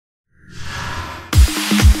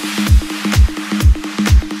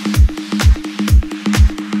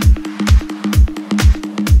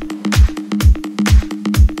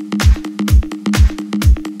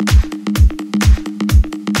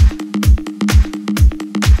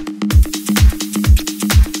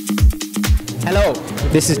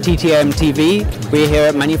This is TTM TV. We're here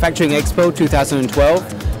at Manufacturing Expo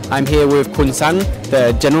 2012. I'm here with Kun San,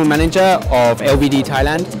 the General Manager of LVD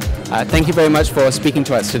Thailand. Thank you very much for speaking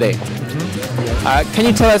to us today. Can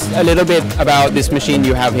you tell us a little bit about this machine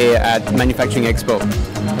you have here at Manufacturing Expo?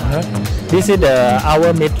 This is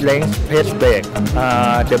our mid-range press brake.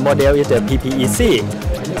 The model is the PPEC.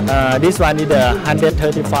 This one is the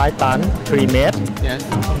 135 ton 3 meter. Yes.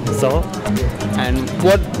 So, and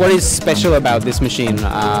what is special about this machine?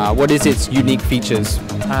 What is its unique features?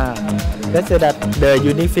 let's say that the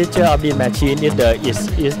unique feature of this machine is the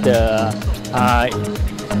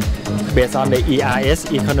based on the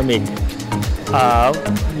ERS economic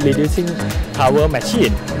reducing power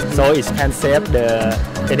machine, so it can save the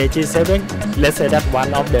energy saving. Let's say that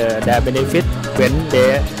one of the benefit when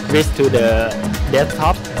they reach to the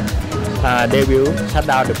desktop, they will shut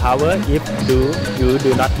down the power if you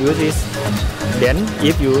do not use this. Then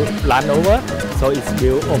if you run over, so it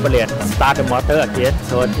will operate, start the motor again,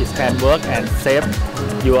 so it can work and save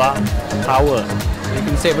your power. You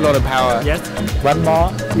can save a lot of power. Yes. One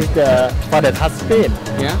more is for the touch screen.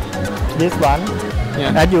 Yeah. This one,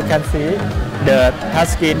 yeah. As you can see, the touch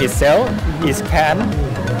screen itself is can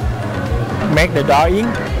make the drawing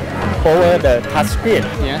over the touch screen.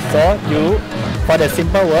 Yeah. So for the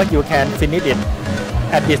simple work, you can finish it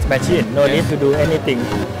at this machine. No need to do anything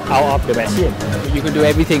out of the machine. You can do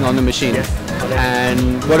everything on the machine. Yes.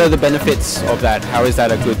 And what are the benefits of that? How is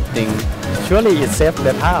that a good thing? Surely it saves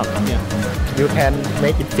the time. Yeah. You can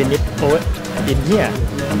make it finish over in here,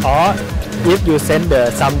 or if you send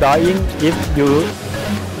some drawing, if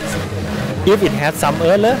it has some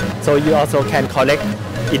error, so you also can correct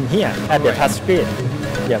in here at the touch screen.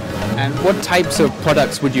 Yep. And what types of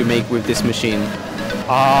products would you make with this machine?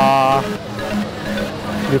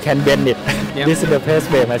 You can bend it. Yep. This is the press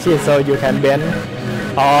brake machine, so you can bend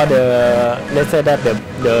all let's say that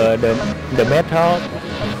the metal,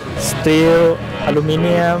 steel,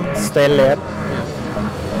 aluminum, stainless.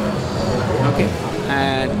 Okay.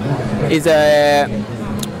 And is there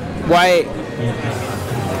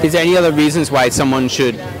any other reasons why someone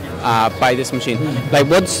should buy this machine? Like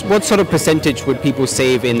what sort of percentage would people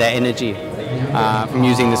save in their energy from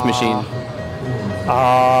using this machine?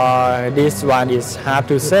 This one is hard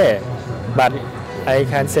to say, but I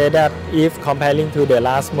can say that if comparing to the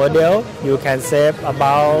last model, you can save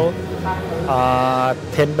about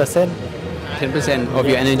 10%. 10% of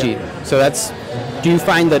your energy. So do you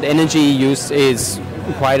find that energy use is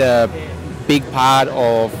quite a big part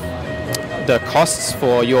of the costs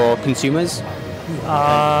for your consumers?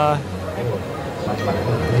 How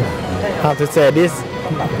to say this?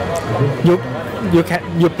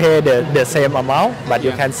 You pay the same amount, but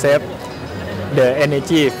you can save the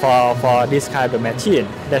energy for this kind of machine.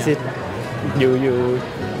 That's it.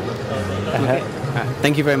 Okay.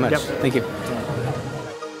 Thank you very much. Yep. Thank you.